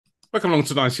Welcome along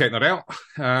to 98 Not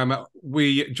Out.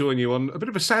 We join you on a bit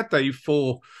of a sad day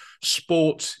for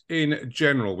sport in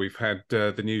general. We've had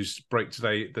the news break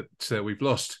today that we've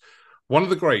lost one of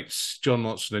the greats, John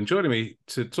Motson. And joining me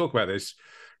to talk about this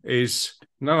is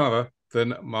none other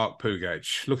than Mark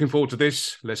POUGATCH. Looking forward to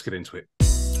this. Let's get into it.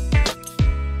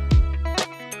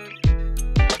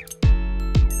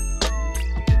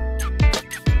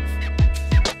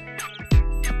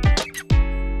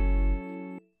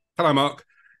 Hello, Mark.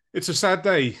 It's a sad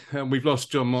day, and we've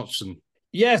lost John Motson.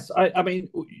 Yes, I mean,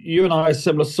 you and I are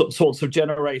similar sorts of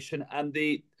generation, and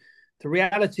the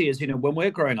reality is, when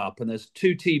we're growing up, and there's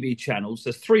two TV channels,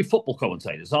 there's three football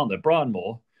commentators, aren't there? Brian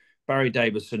Moore, Barry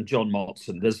Davis, and John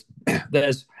Motson.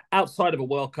 There's outside of a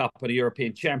World Cup and a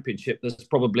European Championship, there's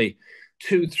probably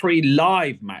 2-3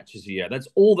 live matches a year. That's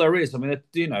all there is. I mean,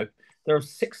 there are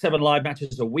 6-7 live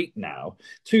matches a week now,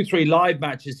 2-3 live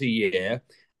matches a year.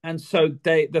 And so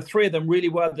the three of them really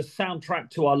were the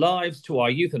soundtrack to our lives, to our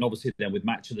youth, and obviously then with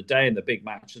Match of the Day and the big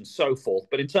match and so forth.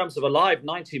 But in terms of a live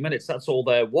 90 minutes, that's all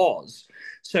there was.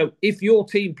 So if your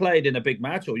team played in a big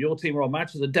match or your team were on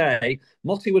Match of the Day,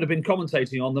 Motty would have been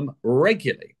commentating on them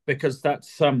regularly, because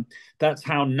that's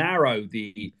how narrow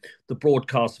the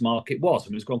broadcast market was. I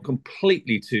mean, it's gone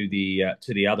completely to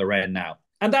the other end now.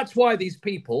 And that's why these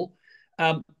people...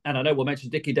 and I know we'll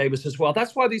mention Dickie Davies as well.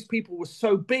 That's why these people were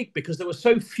so big, because there were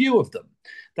so few of them.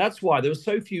 That's why there were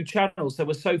so few channels. There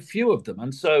were so few of them.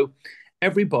 And so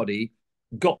everybody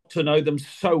got to know them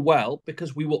so well,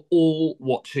 because we were all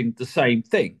watching the same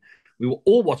thing. We were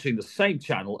all watching the same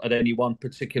channel at any one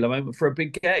particular moment for a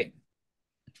big game.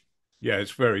 Yeah, it's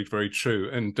very, very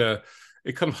true. And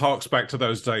it kind of harks back to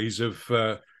those days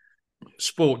of...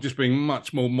 sport just being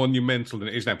much more monumental than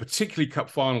it is now, particularly cup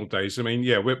final days. I mean,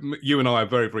 yeah, you and I are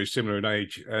very, very similar in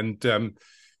age. And,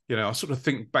 I sort of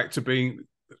think back to being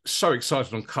so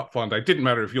excited on cup final day. It didn't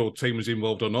matter if your team was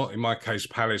involved or not. In my case,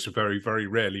 Palace very, very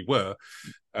rarely were.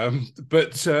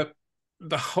 But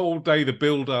the whole day, the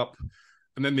build-up,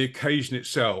 and then the occasion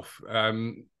itself.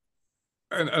 And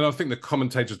I think the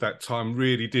commentators at that time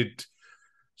really did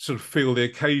sort of feel the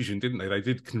occasion, didn't they? They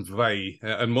did convey,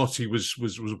 and Motty was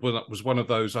one of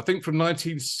those. I think from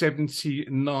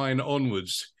 1979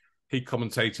 onwards, he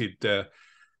commentated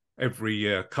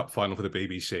every cup final for the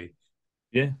BBC.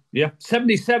 Yeah.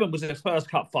 77 was his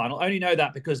first cup final. I only know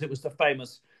that because it was the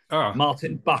famous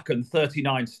Martin Buchan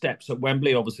 39 Steps at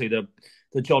Wembley, obviously the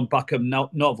John Buchan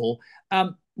novel.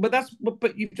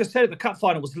 But you just said it, the cup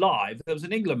final was live. There was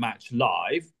an England match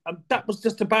live, and that was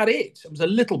just about it. It was a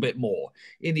little bit more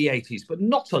in the 80s, but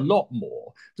not a lot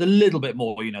more. It was a little bit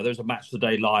more, there was a Match of the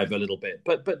Day live a little bit,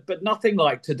 but nothing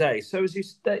like today. So as you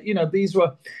said, these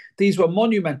were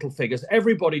monumental figures.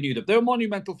 Everybody knew them. They were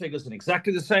monumental figures in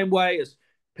exactly the same way as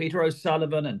Peter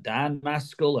O'Sullivan and Dan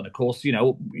Maskell, and of course,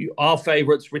 our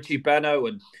favourites, Richie Beno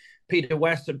and Peter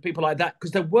West and people like that,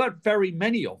 because there weren't very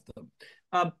many of them.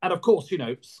 And of course,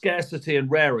 scarcity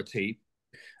and rarity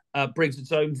brings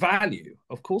its own value.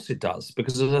 Of course, it does,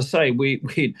 because as I say, we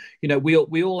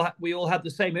all had the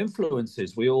same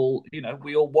influences. We all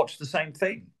watch the same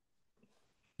thing.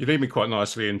 You lead me quite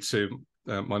nicely into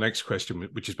my next question,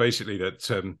 which is basically that,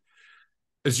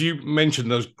 as you mentioned,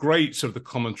 those great sort of the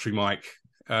commentary mic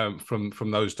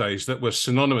from those days that were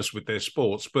synonymous with their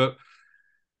sports, but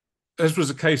as was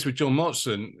the case with John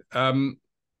Motson,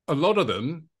 a lot of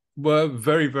them were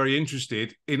very, very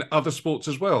interested in other sports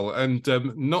as well. And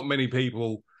not many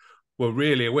people were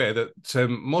really aware that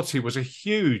Motty was a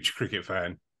huge cricket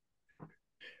fan.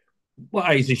 Well,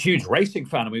 he's a huge racing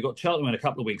fan, and we've got Cheltenham in a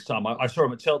couple of weeks' time. I saw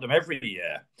him at Cheltenham every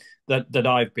year that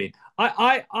I've been.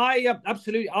 I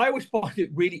absolutely, I always find it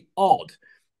really odd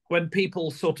when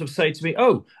people sort of say to me,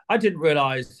 "Oh, I didn't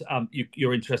realise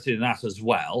you're interested in that as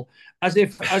well," as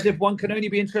if one can only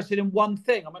be interested in one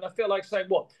thing. I mean, I feel like saying,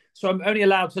 "What? So I'm only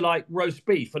allowed to like roast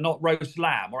beef and not roast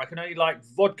lamb, or I can only like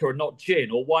vodka and not gin,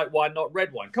 or white wine, not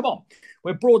red wine." Come on,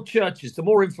 we're broad churches. The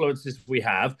more influences we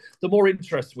have, the more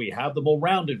interests we have, the more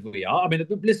rounded we are. I mean,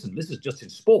 listen, this is just in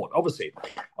sport, obviously,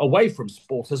 away from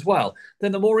sport as well.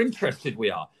 Then the more interested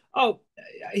we are. Oh,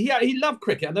 he loved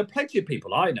cricket, and there are plenty of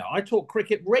people I know. I talk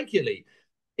cricket regularly.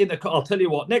 I'll tell you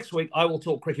what, next week I will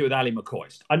talk cricket with Ali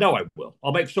McCoist. I know I will.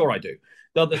 I'll make sure I do.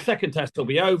 The second test will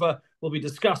be over. We'll be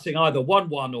discussing either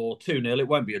 1-1 or 2-0. It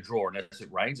won't be a draw unless it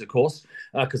rains, of course,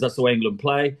 because that's the way England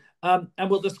play. And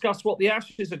we'll discuss what the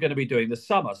Ashes are going to be doing this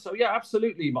summer. So, yeah,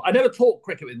 absolutely. I never talked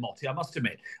cricket with Motty, I must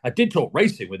admit. I did talk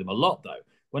racing with him a lot, though.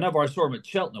 Whenever I saw him at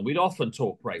Cheltenham, we'd often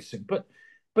talk racing.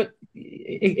 But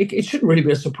it shouldn't really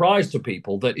be a surprise to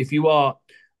people that if you are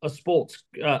a sports,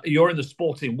 you're in the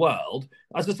sporting world,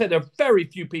 as I said, there are very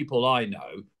few people I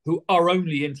know who are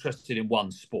only interested in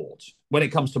one sport when it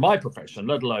comes to my profession,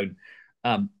 let alone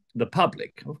the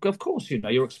public. Of course,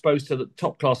 you're exposed to the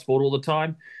top class sport all the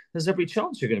time. There's every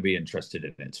chance you're going to be interested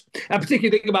in it. And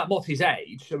particularly think about Motty's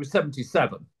age. He was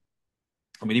 77.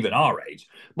 I mean, even our age,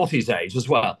 Motty's age as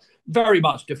well. Very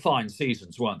much defined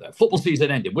seasons, weren't there? Football season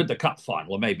ended with the cup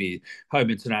final, or maybe home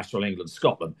international England,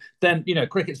 Scotland. Then,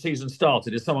 cricket season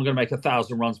started. Is someone going to make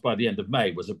 1,000 runs by the end of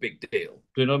May was a big deal.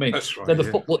 Do you know what I mean? That's right. Then the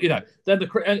football,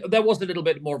 there was a little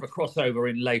bit more of a crossover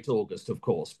in late August, of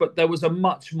course, but there was a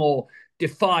much more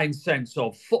defined sense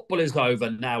of football is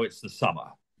over, now it's the summer.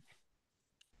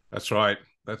 That's right.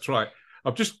 That's right.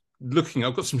 I'm just looking.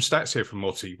 I've got some stats here from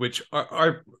Motty, which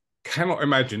I cannot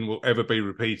imagine will ever be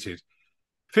repeated.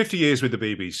 50 years with the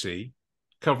BBC,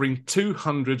 covering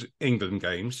 200 England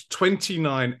games,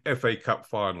 29 FA Cup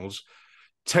finals,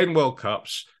 10 World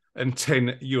Cups, and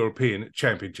 10 European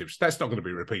Championships. That's not going to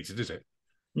be repeated, is it?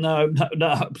 No,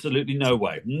 absolutely no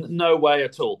way. No way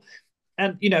at all.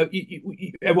 And,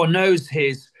 everyone knows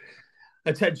his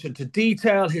attention to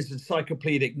detail, his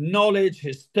encyclopedic knowledge,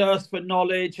 his thirst for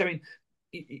knowledge. I mean,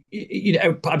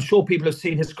 I'm sure people have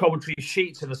seen his commentary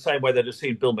sheets in the same way that have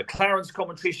seen Bill McLaren's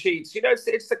commentary sheets.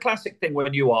 It's the classic thing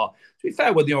when you are, to be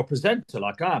fair, when you're a presenter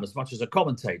like I am, as much as a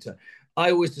commentator.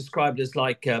 I always describe it as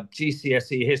like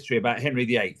GCSE history about Henry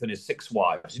VIII and his 6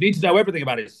 wives. You need to know everything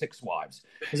about his 6 wives.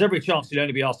 There's every chance you'd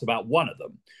only be asked about one of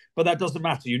them. But that doesn't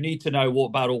matter. You need to know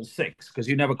about all 6 because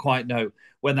you never quite know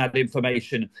when that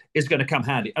information is going to come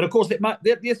handy. And of course,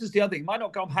 this is the other thing. It might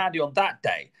not come handy on that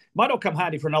day. It might not come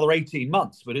handy for another 18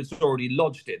 months, but it's already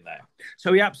lodged in there.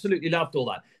 So he absolutely loved all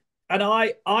that. And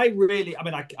I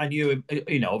knew him,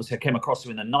 obviously I came across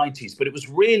him in the 90s, but it was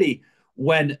really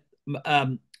when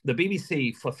the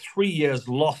BBC for 3 years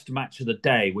lost Match of the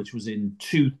Day, which was in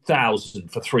 2000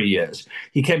 for 3 years.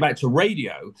 He came back to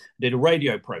radio, did a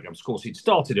radio program. Of course, he'd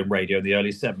started in radio in the early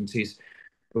 70s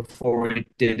before he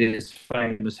did his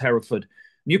famous Hereford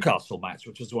Newcastle match,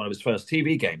 which was one of his first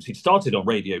TV games. He'd started on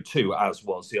Radio 2, as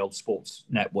was the old sports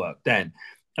network then.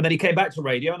 And then he came back to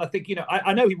radio, and I think,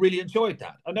 I know he really enjoyed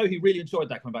that. I know he really enjoyed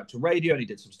that coming back to radio, and he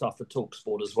did some stuff for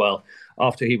TalkSport as well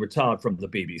after he retired from the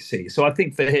BBC. So I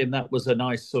think for him, that was a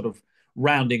nice sort of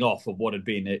rounding off of what had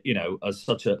been,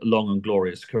 such a long and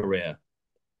glorious career.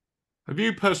 Have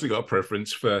you personally got a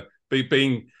preference for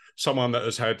being someone that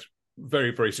has had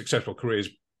very, very successful careers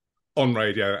on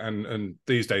radio and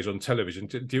these days on television?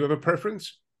 Do you have a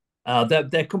preference?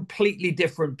 They're completely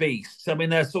different beasts. I mean,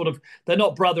 they're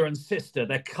not brother and sister.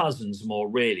 They're cousins more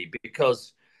really,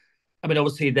 because, I mean,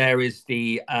 obviously there is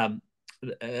the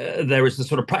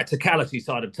sort of practicality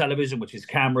side of television, which is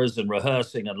cameras and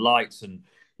rehearsing and lights and,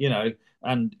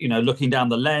 looking down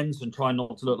the lens and trying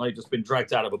not to look like you've just been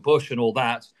dragged out of a bush and all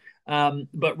that.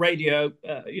 But radio,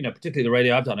 particularly the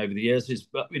radio I've done over the years is,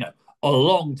 a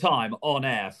long time on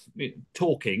air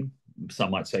talking.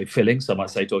 Some might say filling, some might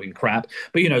say talking crap,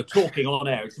 but talking on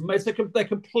air, they're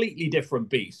completely different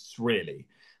beasts, really.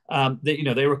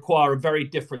 They require a very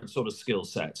different sort of skill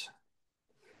set.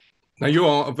 Now, you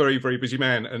are a very, very busy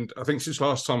man, and I think since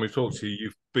last time we've talked to you,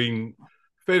 you've been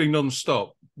fairly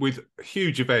non-stop with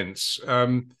huge events.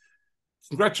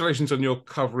 Congratulations on your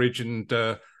coverage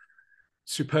and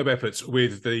superb efforts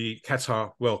with the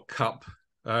Qatar World Cup.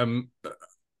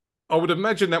 I would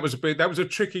imagine that was a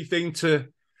tricky thing to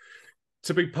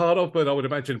be part of, but I would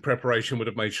imagine preparation would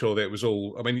have made sure that it was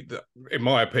all, I mean, in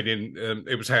my opinion,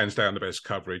 it was hands down the best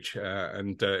coverage.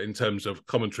 And in terms of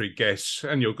commentary guests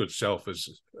and your good self as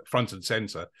front and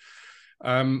centre.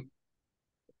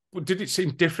 Did it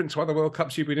seem different to other World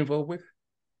Cups you've been involved with?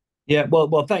 Yeah,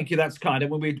 well, thank you. That's kind.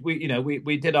 And when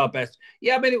we did our best.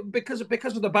 Yeah, I mean, because of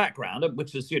the background,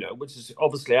 which is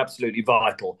obviously absolutely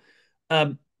vital.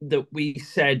 That we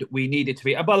said we needed to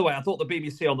be. And by the way, I thought the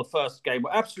BBC on the first game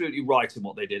were absolutely right in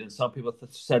what they did. And some people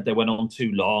said they went on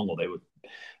too long or they were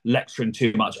lecturing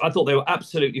too much. I thought they were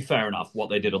absolutely fair enough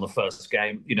what they did on the first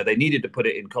game. They needed to put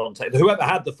it in context. Whoever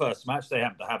had the first match, they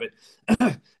happened to have it,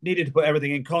 needed to put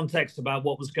everything in context about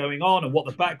what was going on and what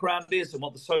the background is and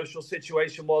what the social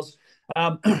situation was.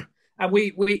 And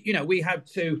we had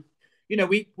to.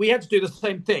 We had to do the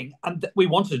same thing, and we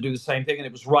wanted to do the same thing, and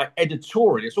it was right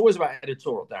editorially. It's always about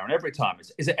editorial, Darren. Every time,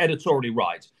 is it editorially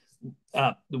right?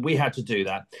 We had to do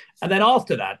that, and then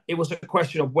after that, it was a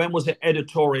question of when was it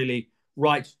editorially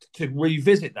right to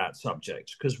revisit that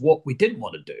subject? Because what we didn't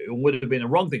want to do, and would have been a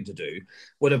wrong thing to do,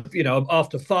 would have,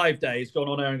 after 5 days, gone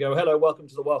on air and go, "Hello, welcome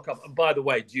to the World Cup. And by the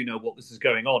way, do you know what this is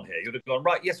going on here?" You'd have gone,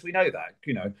 "Right, yes, we know that.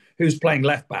 Who's playing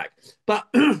left back?" But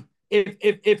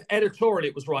if editorially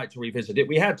it was right to revisit it,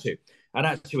 we had to. And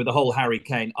actually, with the whole Harry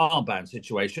Kane armband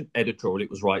situation, editorially,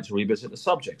 it was right to revisit the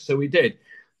subject. So we did.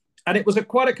 And it was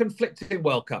quite a conflicting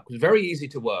World Cup. It was very easy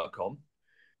to work on.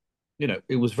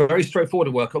 It was very straightforward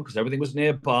to work on because everything was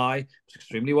nearby. It was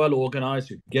extremely well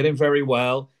organised. You could get in very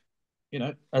well.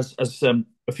 As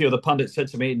a few of the pundits said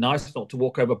to me, nice not to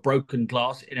walk over broken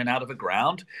glass in and out of a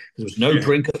ground because there was no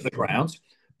drink at the ground.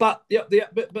 But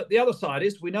the other side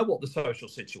is we know what the social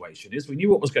situation is. We knew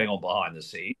what was going on behind the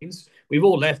scenes. We've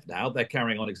all left now. They're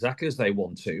carrying on exactly as they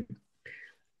want to.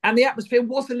 And the atmosphere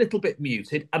was a little bit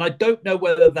muted. And I don't know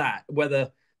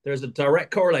whether there's a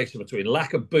direct correlation between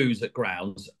lack of booze at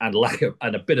grounds and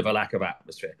a bit of a lack of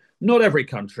atmosphere. Not every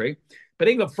country, but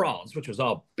England-France, which was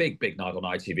our big night on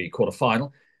ITV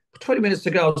quarter-final, 20 minutes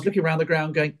ago, I was looking around the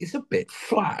ground going, it's a bit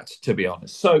flat, to be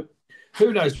honest. So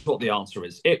who knows what the answer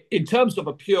is? In terms of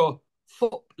a pure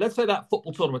let's say that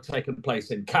football tournament taken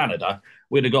place in Canada,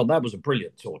 we'd have gone, that was a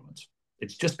brilliant tournament.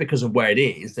 It's just because of where it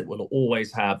is that we'll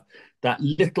always have that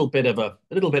little bit of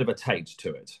a taste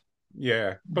to it.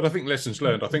 Yeah, but I think lessons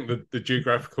learned. I think the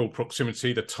geographical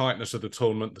proximity, the tightness of the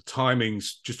tournament, the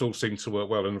timings just all seem to work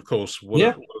well. And of course, what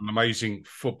an amazing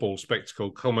football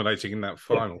spectacle culminating in that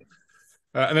final.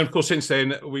 And then, of course, since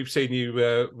then, we've seen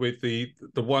you with the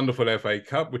wonderful FA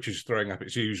Cup, which is throwing up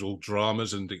its usual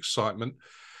dramas and excitement.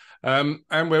 And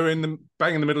we're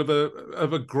bang in the middle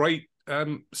of a great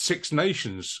Six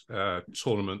Nations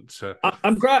tournament.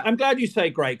 I'm glad you say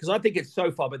great, because I think it's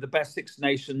so far been the best Six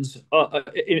Nations,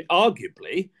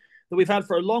 arguably, that we've had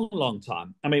for a long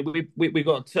time. I mean, we've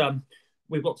got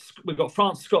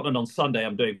France, Scotland on Sunday.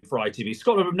 I'm doing for ITV.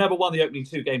 Scotland have never won the opening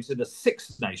two games in the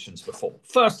Six Nations before.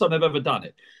 First time they've ever done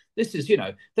it. This is,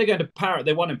 they're going to Paris.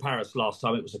 They won in Paris last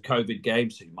time. It was a COVID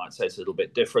game, so you might say it's a little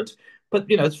bit different. But,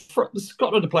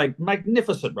 Scotland are playing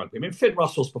magnificent rugby. I mean, Finn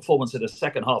Russell's performance in the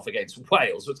second half against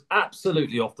Wales was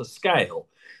absolutely off the scale.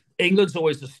 England's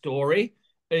always a story,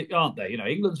 aren't they?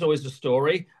 England's always a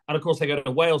story. And, of course, they go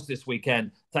to Wales this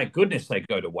weekend. Thank goodness they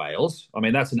go to Wales. I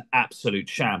mean, that's an absolute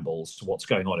shambles to what's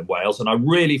going on in Wales. And I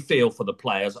really feel for the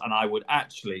players. And I would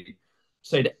actually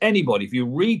say to anybody, if you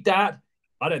read that,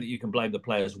 I don't think you can blame the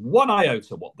players one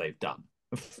iota what they've done.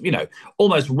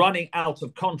 Almost running out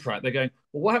of contract. They're going,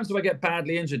 well, what happens if I get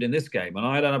badly injured in this game and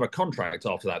I don't have a contract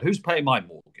after that? Who's paying my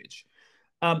mortgage?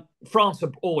 France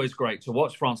are always great to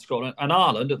watch, France, Scotland, and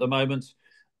Ireland at the moment,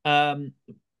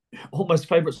 almost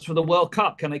favourites for the World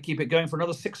Cup. Can they keep it going for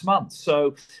another 6 months?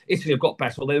 So Italy have got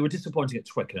better. They were disappointing at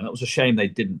Twickenham. That was a shame they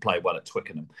didn't play well at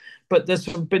Twickenham. But there's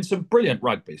been some brilliant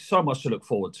rugby, so much to look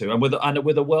forward to, and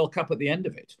with a World Cup at the end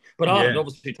of it. But Ireland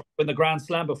obviously tried to win the Grand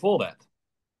Slam before that.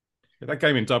 That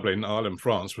game in Dublin,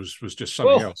 Ireland-France, was just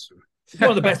something else. It's one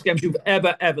of the best games you've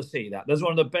ever seen. That's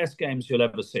one of the best games you'll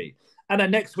ever see. And then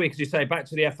next week, as you say, back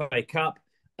to the FA Cup.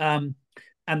 And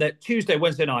that Tuesday,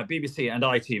 Wednesday night, BBC and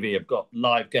ITV have got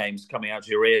live games coming out of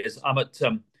your ears. I'm at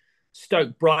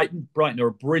Stoke Brighton. Brighton are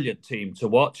a brilliant team to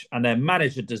watch. And their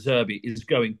manager, De Zerbi, is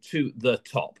going to the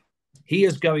top. He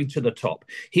is going to the top.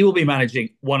 He will be managing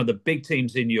one of the big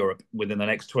teams in Europe within the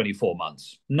next 24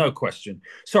 months. No question.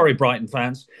 Sorry, Brighton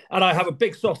fans. And I have a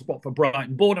big soft spot for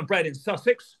Brighton. Born and bred in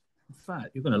Sussex. In fact,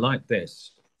 you're going to like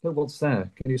this. Look what's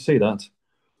there. Can you see that?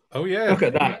 Oh, yeah. Look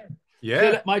at that.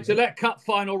 Yeah. My Gillette Cup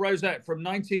final rosette from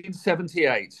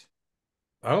 1978.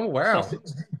 Oh, wow.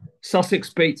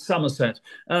 Sussex beat Somerset.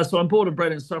 So I'm born and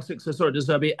bred in Sussex. So sorry, De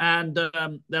Zerbi. And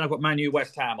then I've got Man U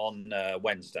West Ham on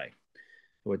Wednesday,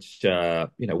 which,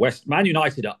 Man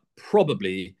United are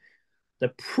probably the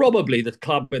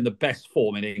club in the best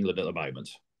form in England at the moment.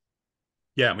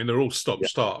 Yeah, I mean, they're all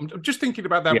stop-start. I'm just thinking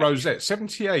about that rosette,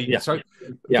 78. Yeah. So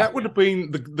that would have been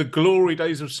the glory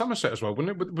days of Somerset as well,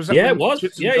 wouldn't it? Was that it was.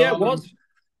 It was.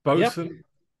 Both.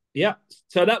 Yeah.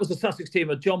 So that was the Sussex team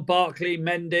of John Barclay,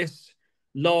 Mendes,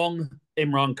 Long,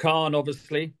 Imran Khan,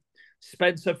 obviously.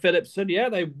 Spencer Phillipson. Yeah,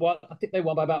 they won. I think they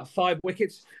won by about 5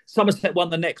 wickets. Somerset won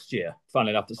the next year,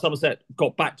 funnily enough. Somerset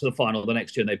got back to the final the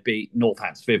next year and they beat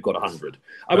Northampton, got 100.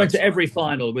 I went to every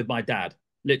final with my dad,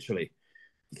 literally.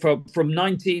 From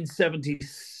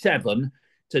 1977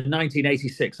 to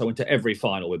 1986, I went to every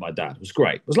final with my dad. It was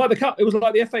great. It was like the cup. It was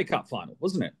like the FA Cup final,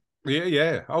 wasn't it?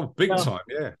 Yeah. Oh, big time.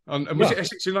 Yeah. And was it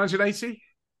Essex in 1980?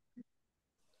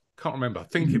 Can't remember. I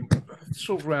think it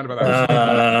sort of around about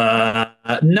that.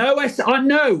 No, I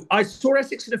know. I saw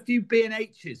Essex in a few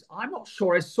B&H's. I'm not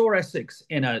sure I saw Essex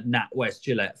in a NatWest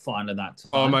Gillette final that time.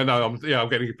 Oh, no. I'm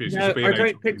getting confused. No, I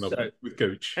don't think so. With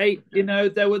Gooch. Hey,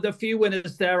 there were the few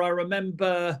winners there. I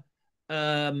remember,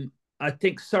 I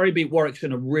think Surrey beat Warwickshire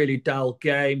in a really dull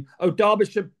game. Oh,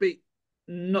 Derbyshire beat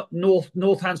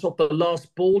Northampton off the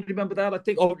last ball. Do you remember that? I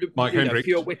think. Mike Hendricks.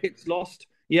 Fewer wickets lost.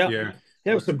 Yeah.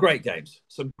 Yeah, it was some great games.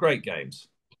 Some great games.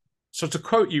 So to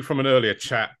quote you from an earlier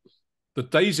chat, the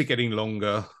days are getting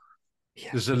longer. Yeah.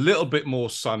 There's a little bit more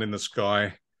sun in the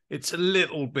sky. It's a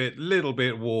little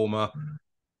bit warmer.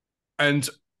 And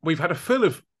we've had a fill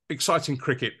of exciting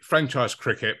cricket, franchise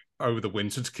cricket over the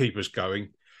winter to keep us going.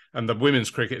 And the women's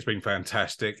cricket has been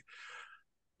fantastic.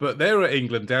 But they're at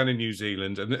England, down in New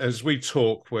Zealand. And as we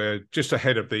talk, we're just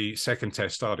ahead of the second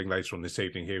test starting later on this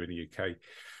evening here in the UK.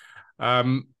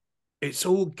 It's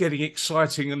all getting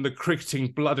exciting and the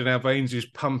cricketing blood in our veins is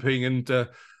pumping. And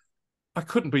I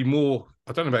couldn't be more,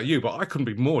 I don't know about you, but I couldn't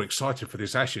be more excited for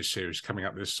this Ashes series coming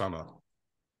up this summer.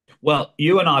 Well,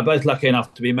 you and I are both lucky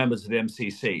enough to be members of the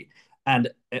MCC. And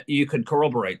you can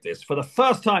corroborate this. For the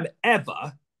first time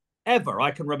ever,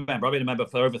 I can remember, I've been a member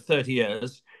for over 30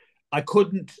 years, I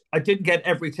didn't get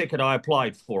every ticket I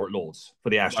applied for at Lords for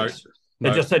the Ashes.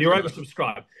 They just said you're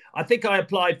oversubscribed. I think I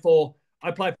applied for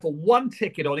one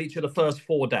ticket on each of the first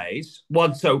 4 days.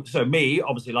 One, so me,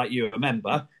 obviously like you, a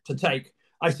member, to take.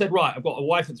 I said, right, I've got a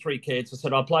wife and 3 kids. I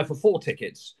said, I'll apply for 4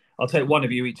 tickets. I'll take one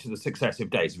of you each of the successive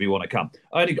days if you want to come.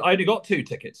 I only got 2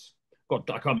 tickets. I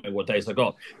can't remember what days I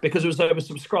got because it was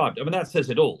oversubscribed. I mean, that says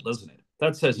it all, doesn't it?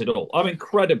 That says it all. I'm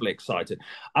incredibly excited.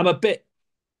 I'm a bit.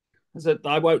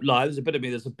 I won't lie. There's a bit of me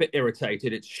that's a bit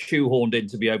irritated. It's shoehorned in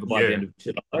to be over by the end of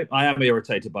July. I am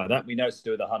irritated by that. We know it's to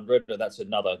do with 100, and that's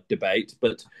another debate.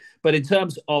 But in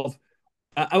terms of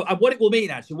what it will mean,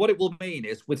 actually, what it will mean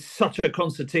is with such a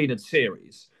concertinaed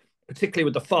series, particularly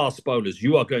with the fast bowlers,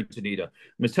 you are going to need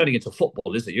it's turning into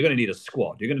football, isn't it? You're going to need a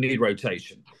squad. You're going to need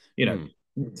rotation. You know,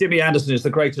 Jimmy Anderson is the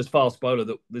greatest fast bowler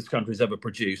that this country's ever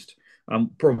produced.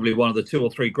 Probably one of the 2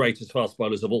 or 3 greatest fast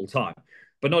bowlers of all time.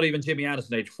 But not even Jimmy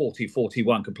Anderson, age 40,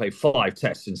 41, can play 5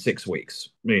 tests in 6 weeks.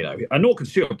 You know, and nor can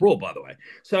Stuart Broad, by the way.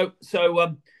 So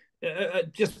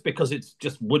just because it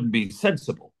just wouldn't be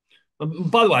sensible.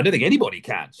 By the way, I don't think anybody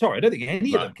can. Sorry, I don't think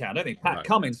any of them can. I don't think Pat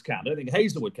Cummins can. I don't think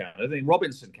Hazelwood can. I don't think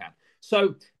Robinson can.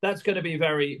 So that's going to be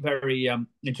very, very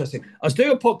interesting. I was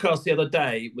doing a podcast the other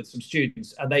day with some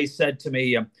students, and they said to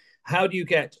me, how do you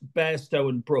get Bairstow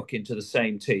and Brooke into the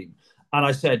same team? And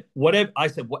I said,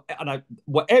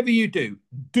 whatever you do,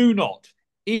 do not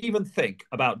even think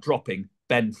about dropping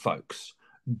Ben Folkes.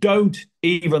 Don't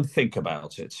even think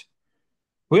about it.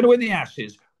 We're going to win the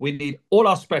Ashes. We need all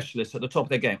our specialists at the top of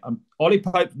their game. Ollie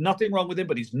Pope, nothing wrong with him,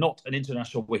 but he's not an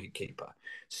international wicketkeeper.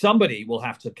 Somebody will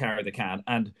have to carry the can.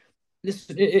 And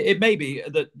listen, it may be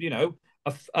that, you know,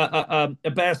 a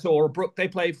Bairstow or a Brooke, they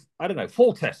play,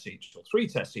 4 tests each or 3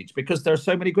 tests each because there are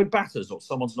so many good batters or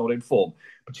someone's not in form.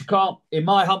 But you can't, in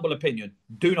my humble opinion,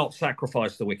 do not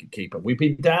sacrifice the wicketkeeper. We've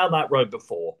been down that road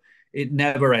before. It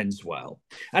never ends well.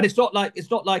 And it's not like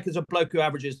there's a bloke who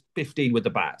averages 15 with the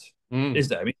bat, is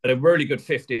there? I mean, a really good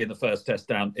 50 in the first test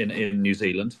down in New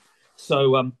Zealand.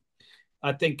 So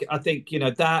I think you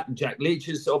know that, and Jack Leach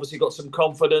has obviously got some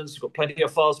confidence, got plenty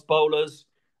of fast bowlers.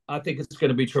 I think it's going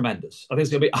to be tremendous. I think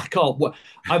it's going to be. I can't.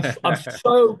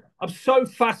 I'm so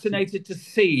fascinated to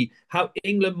see how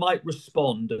England might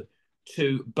respond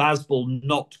to Baz Ball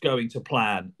not going to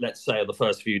plan. Let's say on the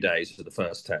first few days of the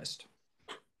first test.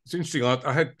 It's interesting.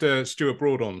 I had Stuart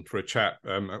Broad on for a chat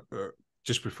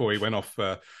just before he went off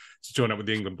to join up with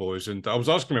the England boys, and I was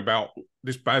asking him about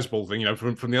this Baz Ball thing. You know,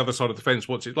 from the other side of the fence,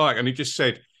 what's it like? And he just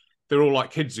said they're all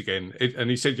like kids again. And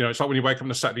he said, you know, it's like when you wake up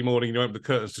on a Saturday morning and you open the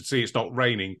curtains to see it's not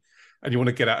raining and you want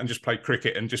to get out and just play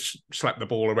cricket and just slap the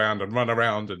ball around and run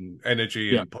around and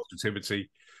energy and positivity.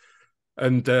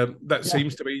 And that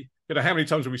seems to be, you know, how many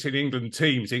times have we seen England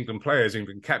teams, England players,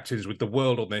 England captains with the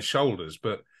world on their shoulders?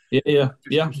 But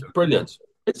brilliant.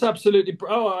 It's absolutely,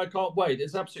 I can't wait.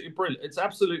 It's absolutely brilliant. It's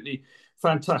absolutely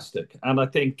fantastic. And I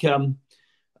think,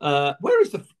 where's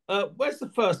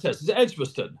the first test? Is it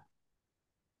Edgbaston?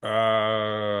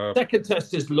 Second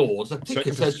test is Lords. I think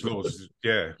it's Edgbaston. Lords.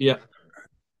 Yeah.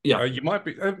 You might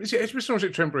be. Is it Edgbaston or is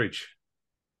it Trent Bridge?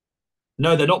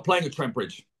 No, they're not playing at Trent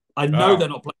Bridge. I know they're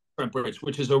not playing at Trent Bridge,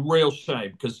 which is a real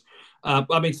shame because,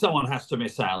 I mean, someone has to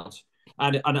miss out.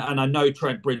 And I know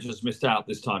Trent Bridge has missed out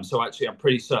this time. So actually, I'm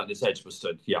pretty certain it's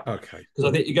Edgbaston. Yeah. Okay.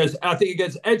 Because I think it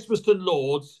goes Edgbaston,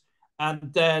 Lords,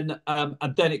 and then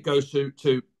it goes to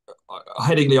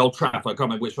Headingley, Old Trafford. I can't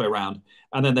remember which way around.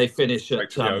 And then they finish at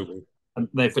the Oval. And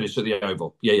they finish at the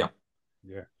Oval. Yeah.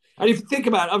 And if you think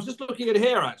about it, I was just looking at it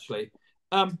here actually.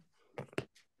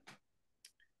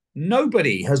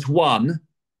 Nobody has won.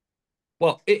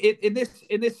 Well, in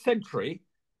this century,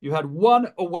 you had one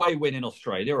away win in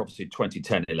Australia, obviously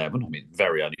 2010-11. I mean,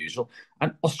 very unusual.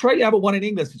 And Australia haven't won in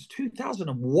England since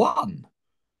 2001.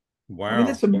 Wow. I mean,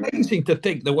 that's amazing to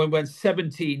think that we went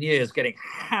 17 years getting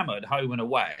hammered home and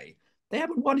away. They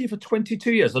haven't won here for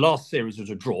 22 years. The last series was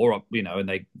a draw, and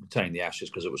they retained the Ashes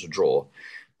because it was a draw.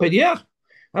 But yeah,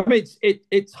 I mean,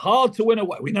 it's hard to win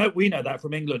away. We know that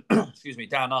from England, excuse me,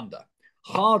 down under.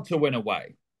 Hard to win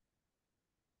away.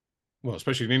 Well,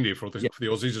 especially in India for the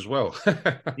Aussies as well.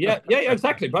 yeah,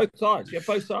 exactly. Both sides. Yeah,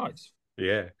 both sides.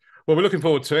 Yeah. Well, we're looking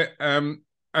forward to it. And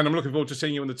I'm looking forward to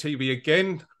seeing you on the TV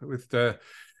again with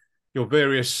your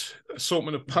various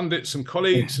assortment of pundits and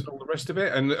colleagues and all the rest of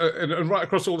it. And right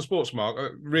across all the sports,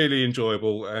 Mark, really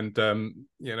enjoyable. And,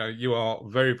 you are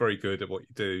very, very good at what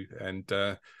you do. And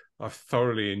I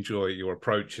thoroughly enjoy your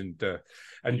approach and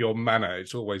your manner.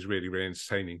 It's always really, really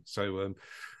entertaining. So,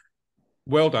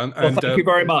 well done. Well, thank you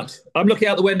very much. I'm looking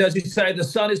out the window, as you say, the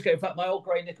sun is going. In fact, my old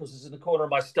grey Nichols is in the corner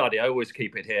of my study. I always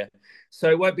keep it here,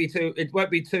 so it won't be too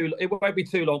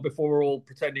long before we're all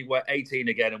pretending we're 18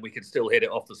 again and we can still hit it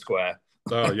off the square.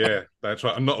 Oh yeah, that's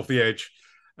right. I'm not off the edge.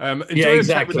 Enjoy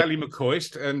exactly. with Ali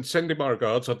McCoist and send him my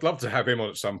regards. I'd love to have him on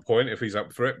at some point if he's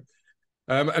up for it.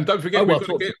 And don't forget,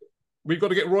 we've got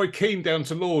to get Roy Keane down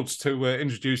to Lords to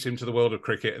introduce him to the world of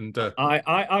cricket. And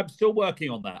I'm still working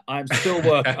on that. I'm still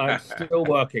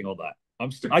working on that.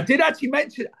 I did actually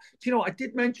mention. Do you know what? I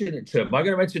did mention it to him. I'm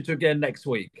going to mention it to him again next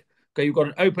week. Okay, you've got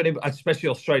an open, especially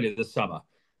Australia this summer.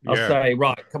 I'll say,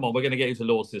 right, come on, we're going to get you to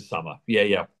Lords this summer.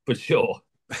 Yeah, for sure.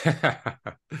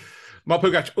 Mark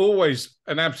POUGATCH, always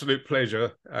an absolute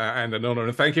pleasure and an honour.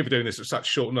 And thank you for doing this at such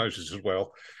short notice as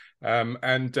well.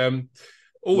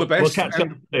 All the best. We'll catch up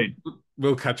soon.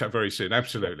 We'll catch up very soon.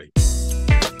 Absolutely.